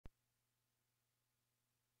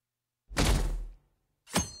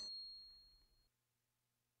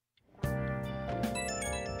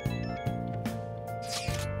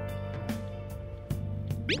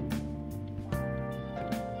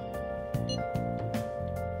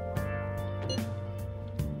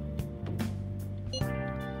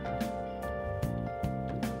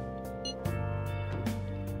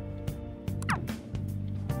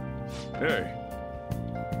Hey.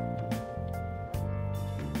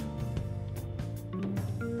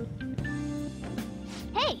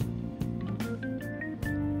 Hey!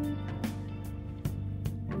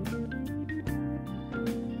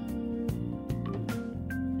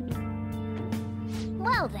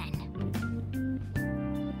 Well then.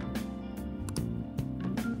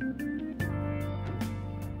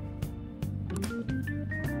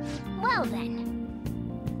 Well then.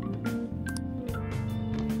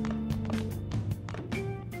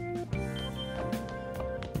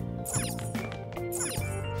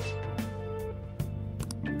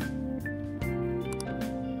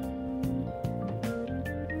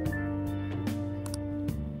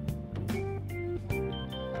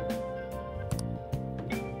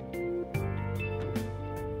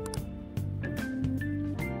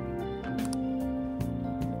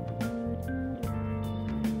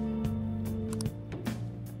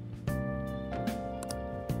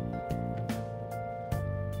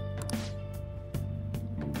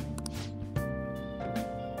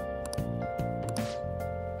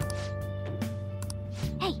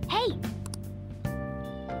 Hey, hey!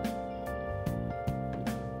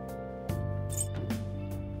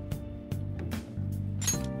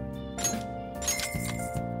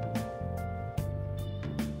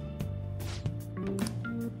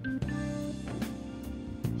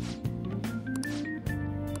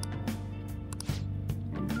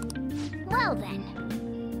 Well then.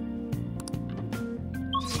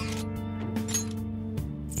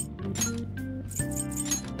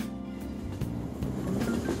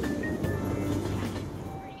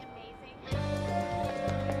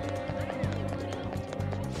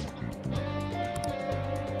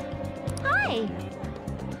 Hi!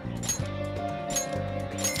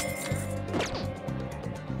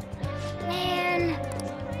 Man!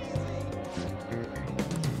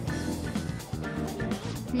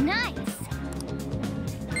 Nice!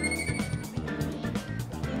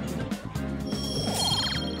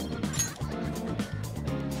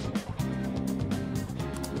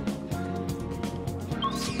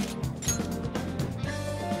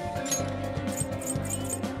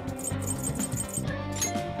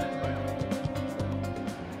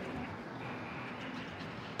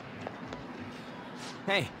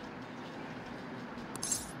 Hey.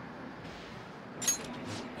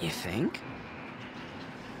 You think?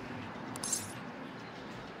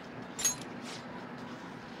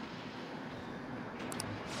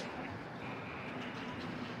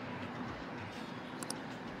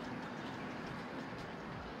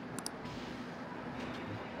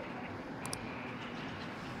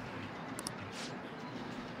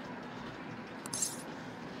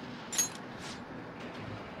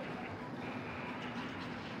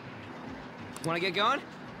 Want to get going?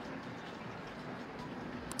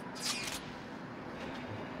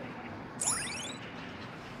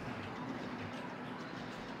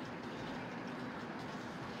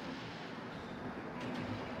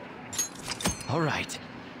 All right.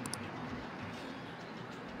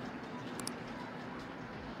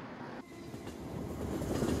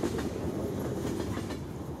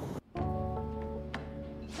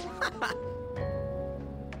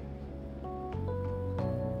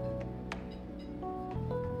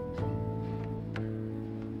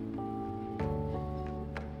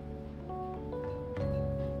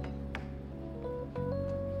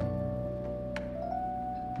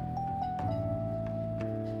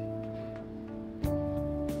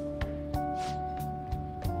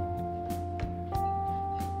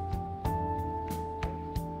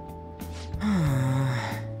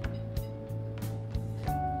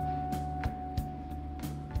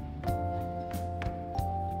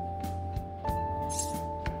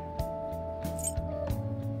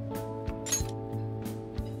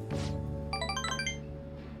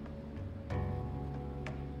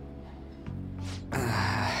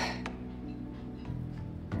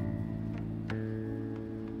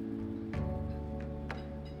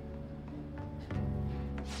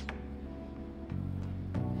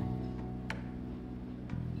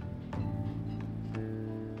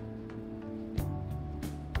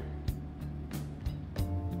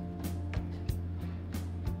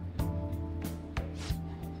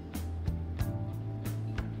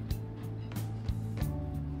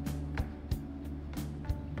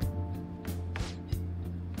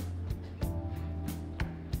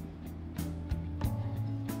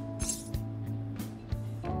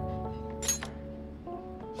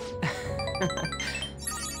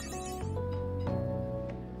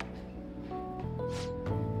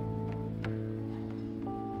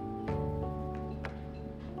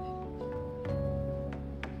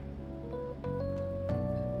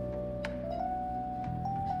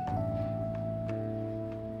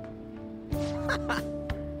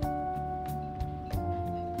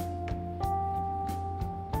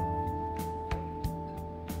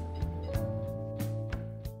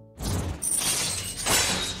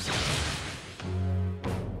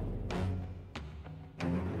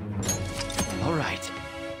 All right.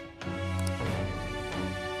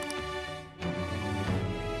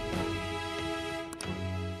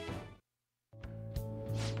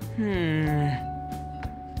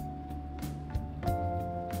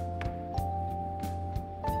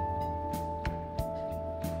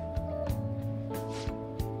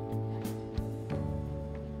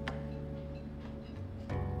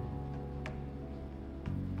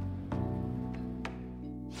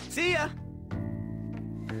 See ya!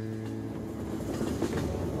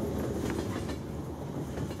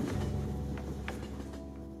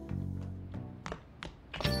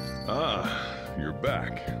 Ah, you're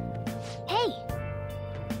back. Hey!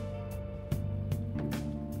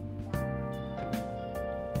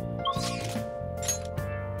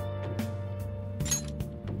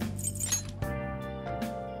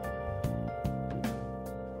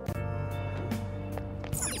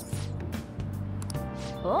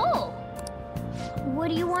 Oh! What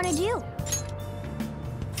do you want to do?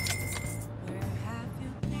 Where have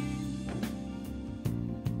you been?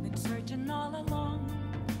 Been searching all along.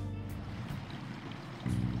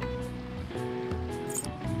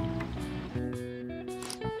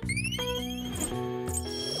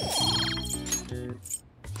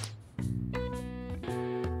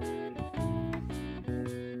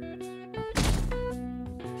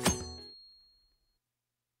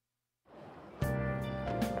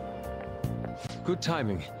 Good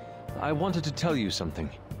timing. I wanted to tell you something.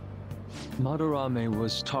 Madarame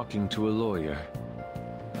was talking to a lawyer.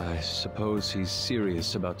 I suppose he's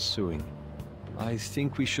serious about suing. I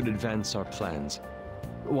think we should advance our plans.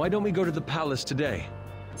 Why don't we go to the palace today?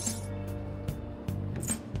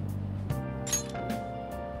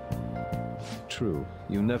 True.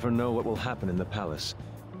 You never know what will happen in the palace.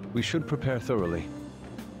 We should prepare thoroughly.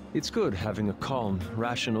 It's good having a calm,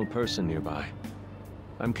 rational person nearby.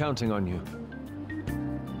 I'm counting on you.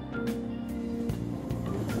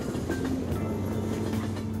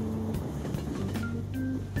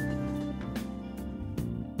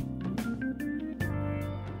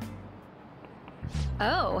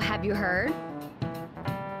 Oh, have you heard?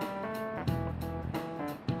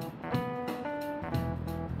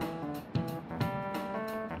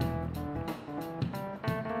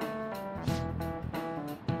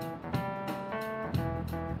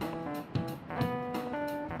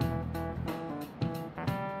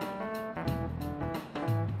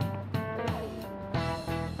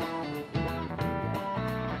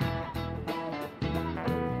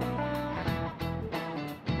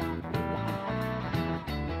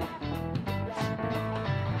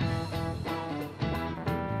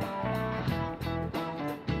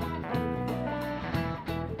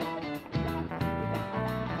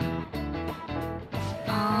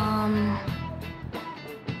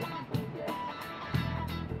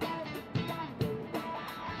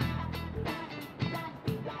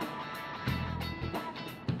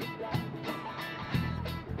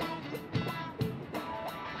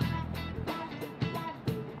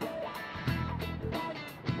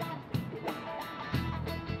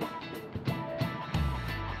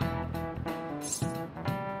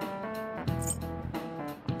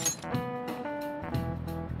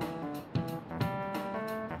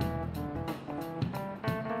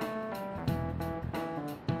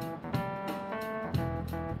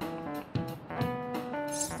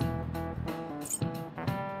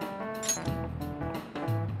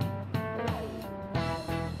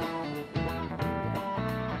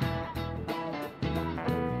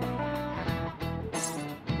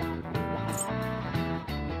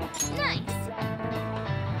 Nice!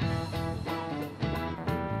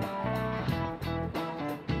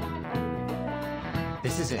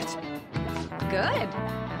 This is it. Good.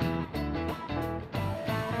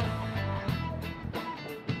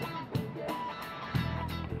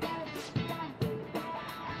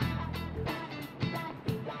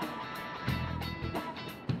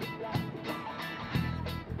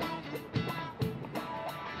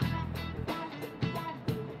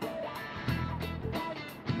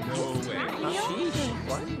 No way. Sheesh.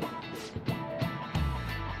 What?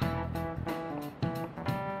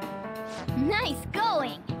 Nice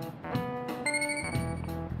going!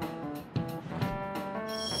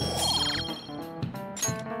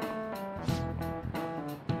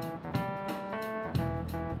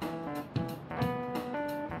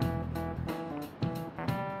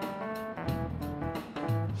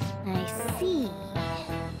 I see.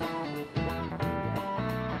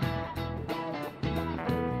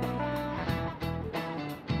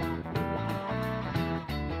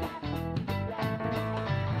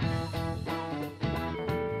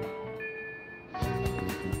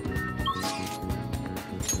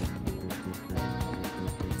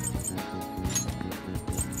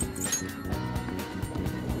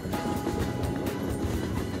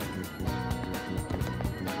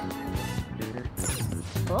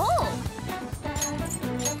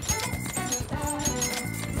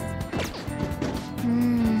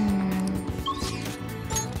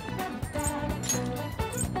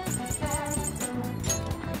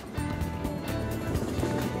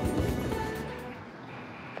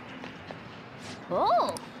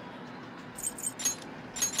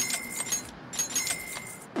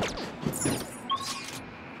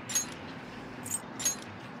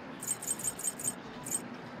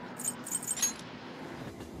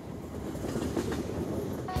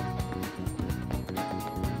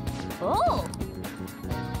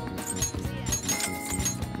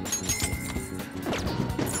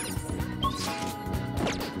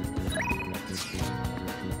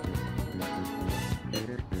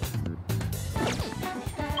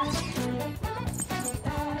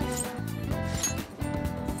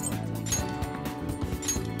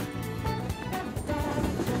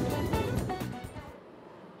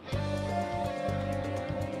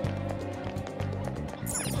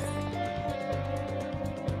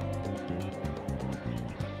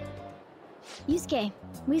 Yusuke,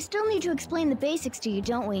 we still need to explain the basics to you,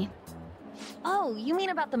 don't we? Oh, you mean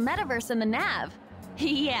about the metaverse and the nav?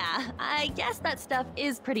 Yeah, I guess that stuff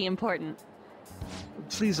is pretty important.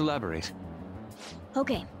 Please elaborate.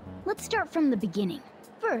 Okay, let's start from the beginning.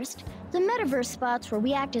 First, the metaverse spots where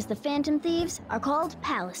we act as the Phantom Thieves are called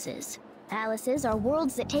palaces. Palaces are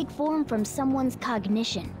worlds that take form from someone's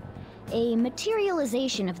cognition, a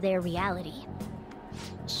materialization of their reality.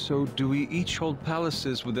 So do we each hold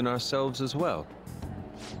palaces within ourselves as well?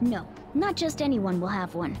 No, not just anyone will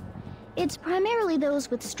have one. It's primarily those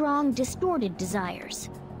with strong, distorted desires.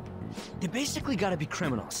 They basically gotta be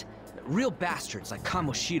criminals. Real bastards like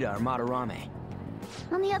Kamoshida or Madarame.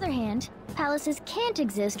 On the other hand, palaces can't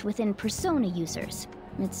exist within persona users.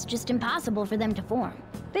 It's just impossible for them to form.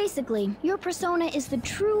 Basically, your persona is the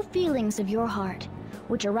true feelings of your heart,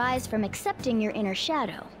 which arise from accepting your inner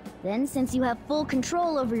shadow. Then, since you have full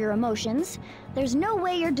control over your emotions, there's no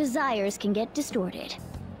way your desires can get distorted.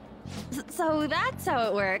 So that's how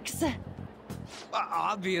it works.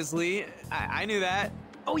 Obviously, I knew that.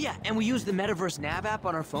 Oh yeah, and we use the Metaverse Nav app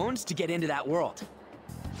on our phones to get into that world.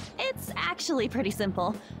 It's actually pretty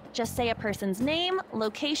simple. Just say a person's name,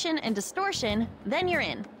 location, and distortion, then you're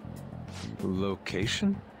in.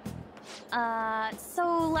 Location?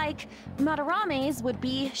 So like, Madarame's would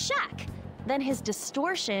be shack. Then his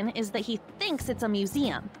distortion is that he thinks it's a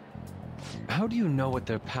museum. How do you know what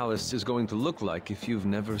their palace is going to look like if you've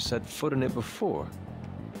never set foot in it before?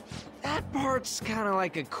 That part's kinda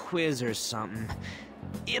like a quiz or something.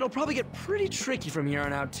 It'll probably get pretty tricky from here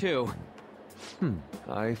on out, too.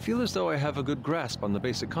 I feel as though I have a good grasp on the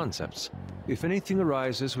basic concepts. If anything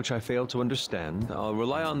arises which I fail to understand, I'll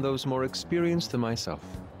rely on those more experienced than myself.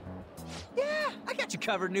 Yeah, I got you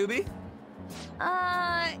covered, newbie.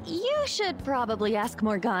 You should probably ask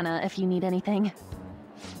Morgana if you need anything.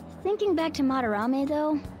 Thinking back to Madarame,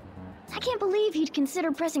 though, I can't believe he'd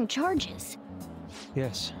consider pressing charges.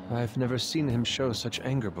 Yes, I've never seen him show such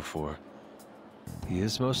anger before. He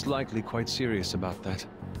is most likely quite serious about that.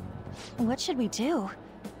 What should we do?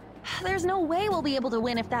 There's no way we'll be able to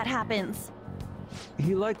win if that happens.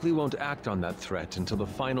 He likely won't act on that threat until the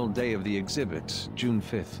final day of the exhibit, June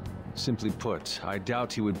 5th. Simply put, I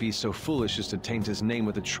doubt he would be so foolish as to taint his name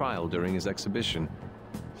with a trial during his exhibition.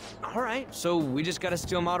 Alright, so we just gotta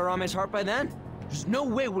steal Madarame's heart by then? There's no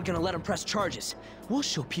way we're gonna let him press charges. We'll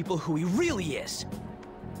show people who he really is.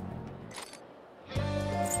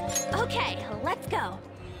 Okay, let's go.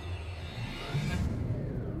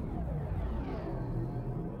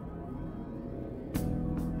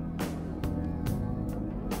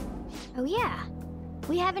 Oh yeah,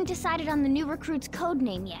 we haven't decided on the new recruit's code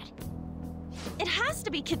name yet. It has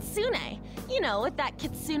to be Kitsune. You know, with that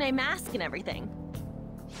Kitsune mask and everything.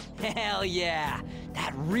 Hell yeah!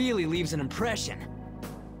 That really leaves an impression.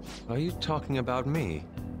 Are you talking about me?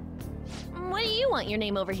 What do you want your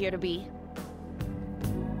name over here to be?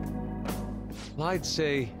 I'd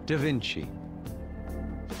say Da Vinci.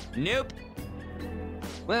 Nope.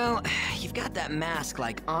 Well, you've got that mask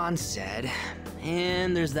like On said,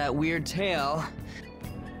 and there's that weird tail.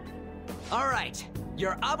 Alright,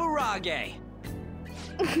 you're Aburage.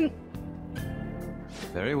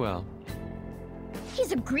 Very well.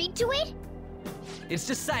 He's agreed to it? It's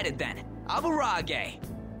decided then. Aburage.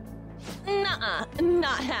 Nuh-uh,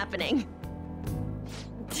 not happening.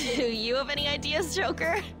 Do you have any ideas,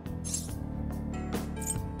 Joker?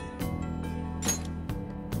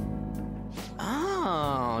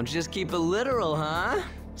 Oh, just keep it literal, huh?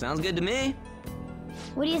 Sounds good to me.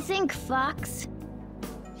 What do you think, Fox?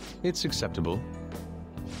 It's acceptable.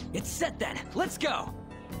 It's set then. Let's go.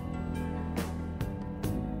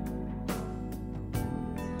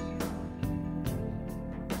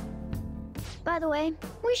 By the way,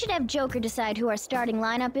 we should have Joker decide who our starting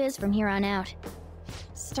lineup is from here on out.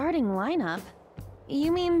 Starting lineup?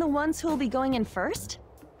 You mean the ones who'll be going in first?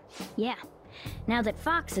 Yeah. Now that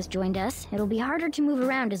Fox has joined us, it'll be harder to move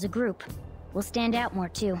around as a group. We'll stand out more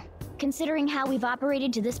too. Considering how we've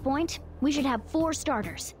operated to this point, we should have 4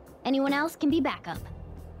 starters. Anyone else can be backup.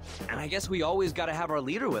 And I guess we always gotta have our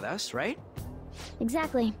leader with us, right?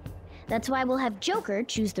 Exactly. That's why we'll have Joker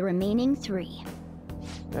choose the remaining 3.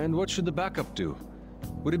 And what should the backup do?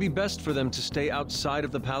 Would it be best for them to stay outside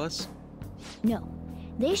of the palace? No.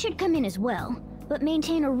 They should come in as well, but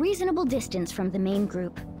maintain a reasonable distance from the main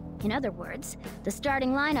group. In other words, the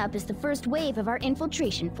starting lineup is the first wave of our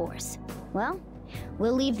infiltration force. Well,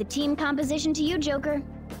 we'll leave the team composition to you, Joker.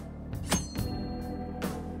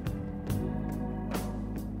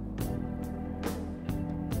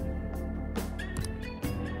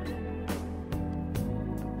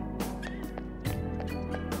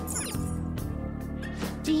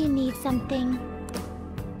 Do you need something?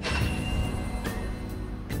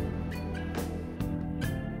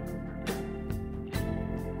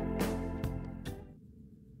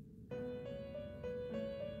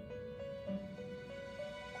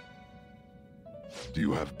 Do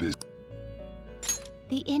you have business?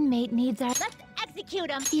 The inmate needs our— Let's execute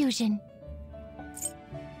him! Fusion.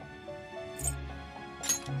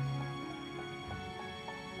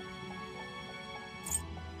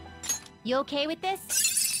 You okay with this?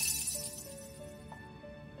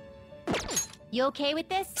 You okay with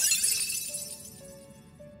this?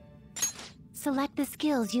 Select the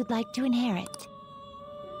skills you'd like to inherit.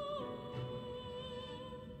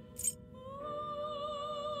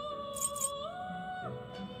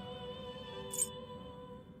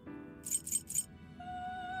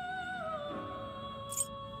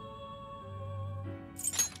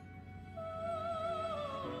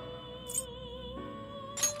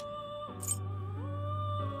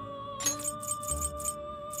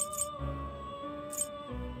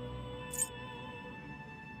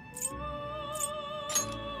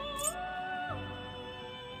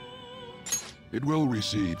 It will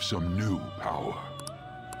receive some new power.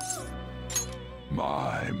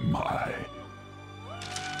 My.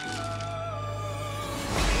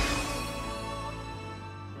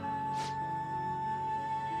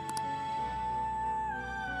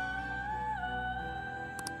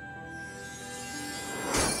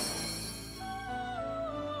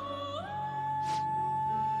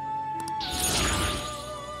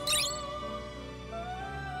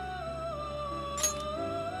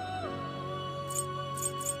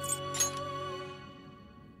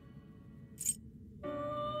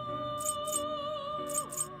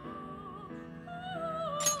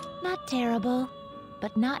 Not terrible,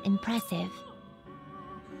 but not impressive.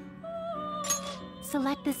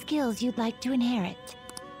 Select the skills you'd like to inherit.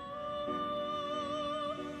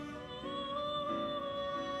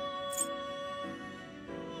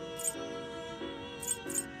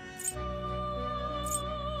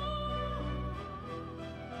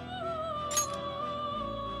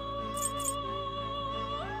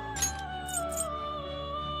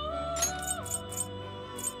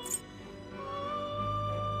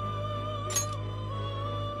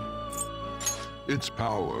 Its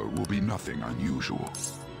power will be nothing unusual.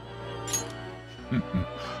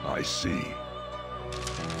 I see.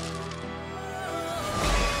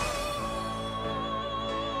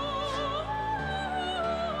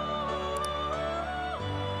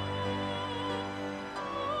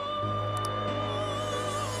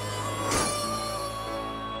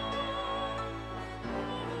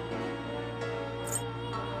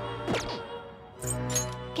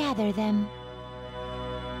 Gather them.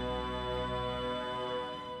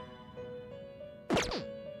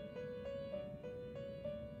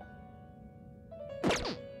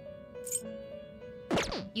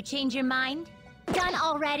 You change your mind? Done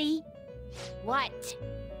already? What?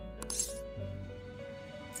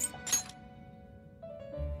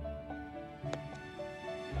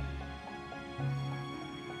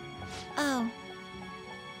 Oh.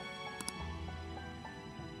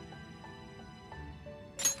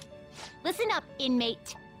 Listen up,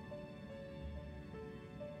 inmate.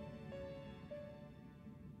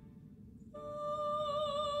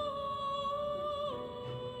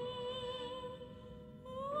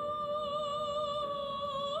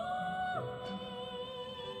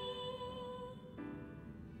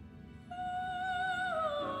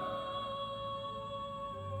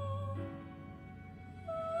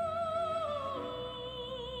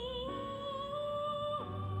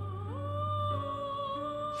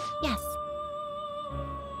 Yes.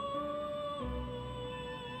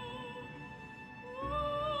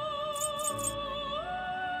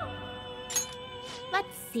 Let's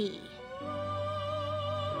see.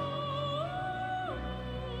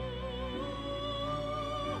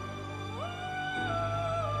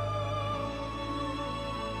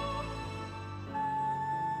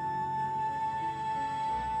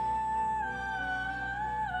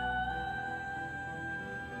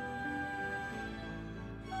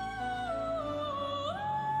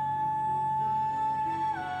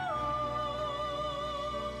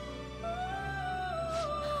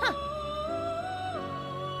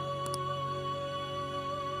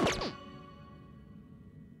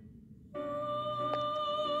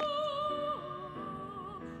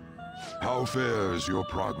 How fares your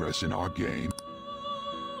progress in our game?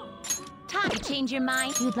 Time to change your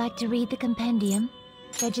mind. You'd like to read the compendium?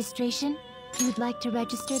 Registration? You'd like to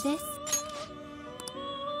register this?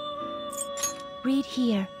 Read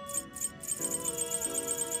here.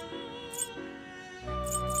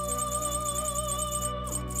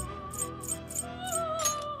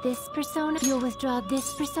 this persona. You'll withdraw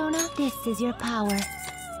this persona. This is your power.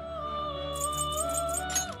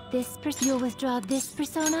 You'll withdraw this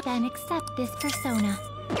persona, then accept this persona.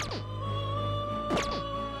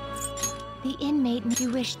 The inmate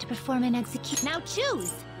you wish to perform an execution. Now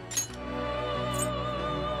choose!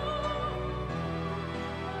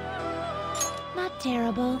 Not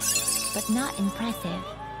terrible, but not impressive.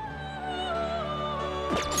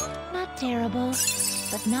 Not terrible,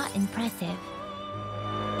 but not impressive.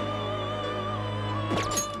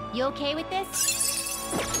 You okay with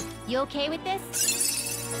this? You okay with this?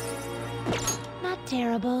 Not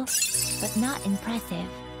terrible, but not impressive.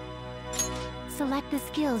 Select the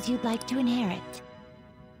skills you'd like to inherit.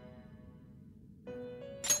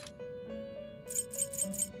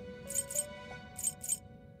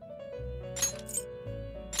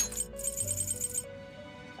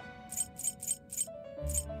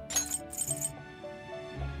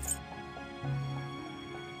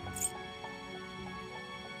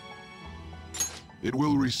 It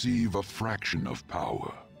will receive a fraction of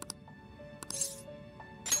power.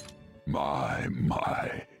 My.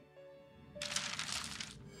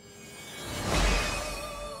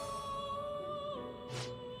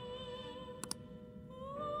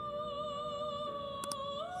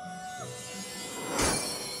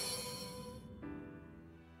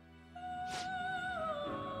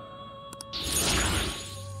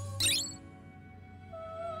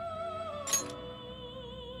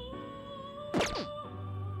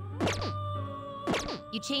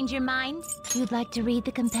 You change your mind? You'd like to read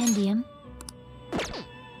the compendium?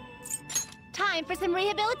 Time for some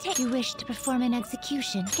rehabilitation. You wish to perform an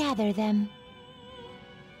execution. Gather them.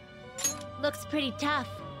 Looks pretty tough.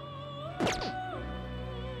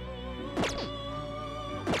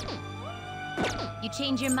 You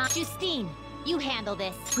change your mind. Justine, you handle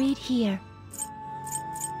this. Read here.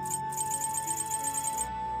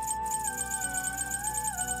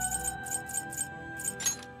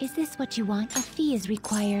 Is this what you want? A fee is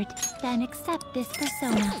required. Then accept this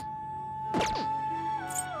persona.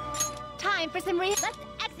 Time for some Let's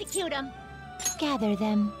execute them! Gather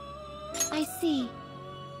them. I see.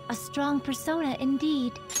 A strong persona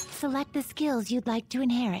indeed. Select the skills you'd like to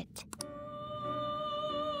inherit.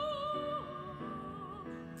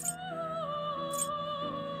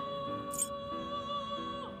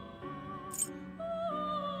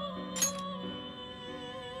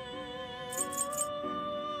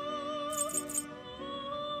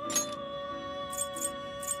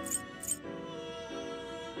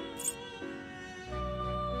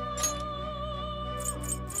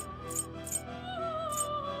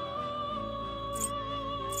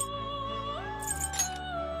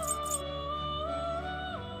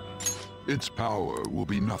 Its power will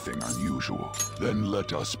be nothing unusual. Then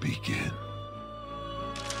let us begin.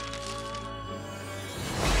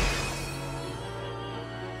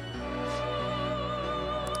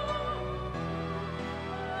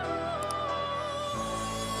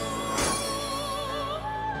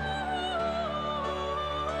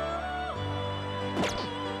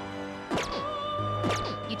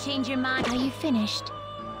 You change your mind? Are you finished?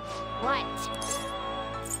 What?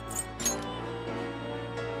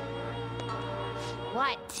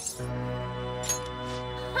 What?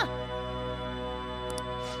 Huh.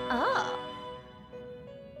 Oh.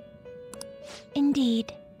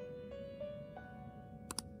 Indeed.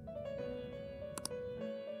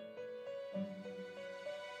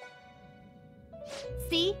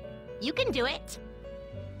 See? You can do it.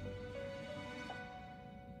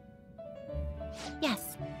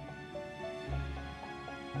 Yes.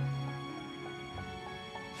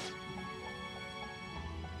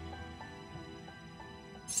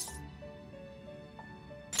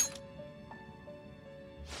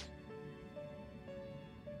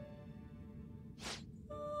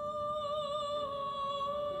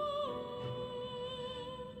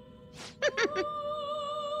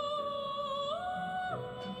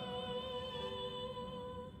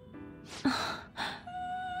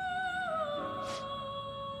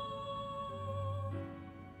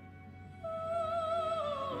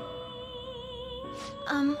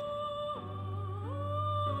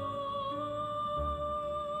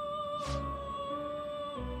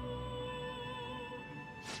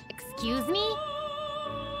 Excuse me?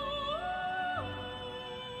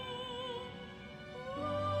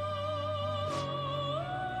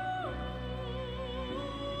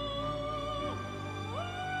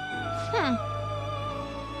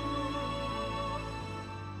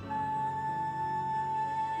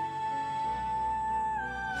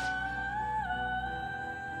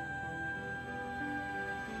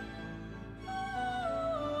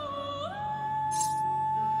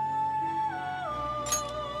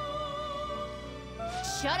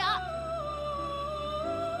 Shut up!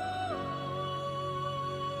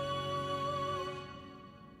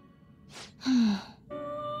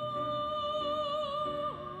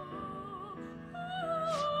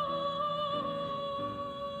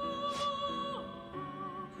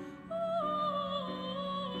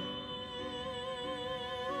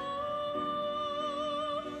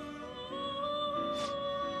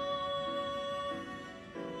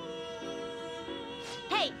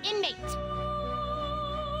 Hey, inmate!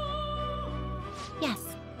 Yes.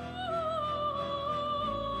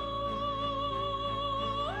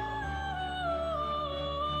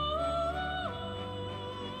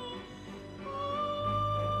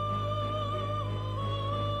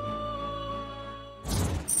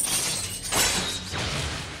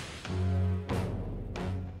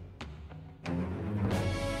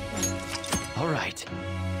 All right.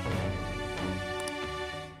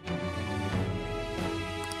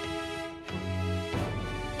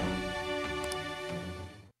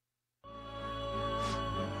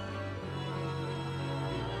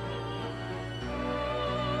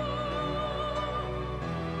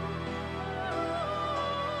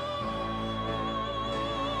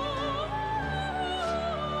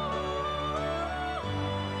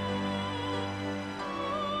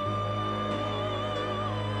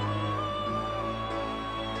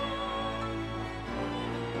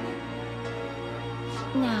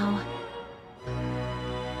 Now.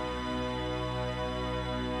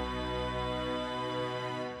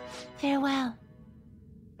 Farewell.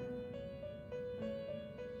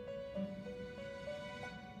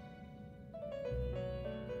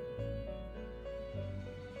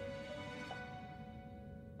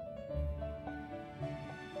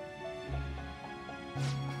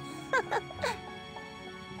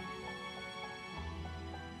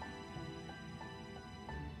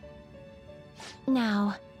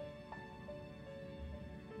 Now.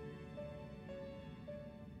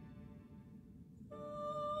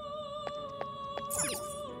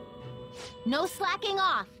 No slacking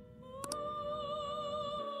off.